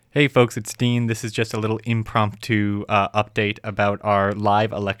Hey folks, it's Dean. This is just a little impromptu update about our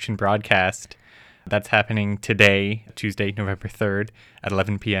live election broadcast that's happening today, Tuesday, November 3rd at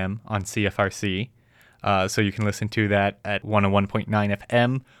 11 p.m. on CFRC. So you can listen to that at 101.9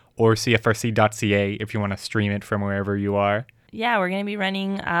 FM or cfrc.ca if you want to stream it from wherever you are. Yeah, we're going to be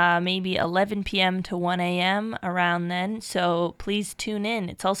running maybe 11 p.m. to 1 a.m. around then, so please tune in.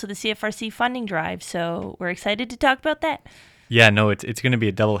 It's also the CFRC funding drive, so we're excited to talk about that. Yeah, no, it's going to be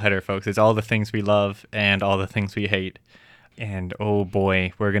a doubleheader, folks. It's all the things we love and all the things we hate. And oh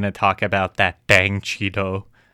boy, we're going to talk about that dang Cheeto.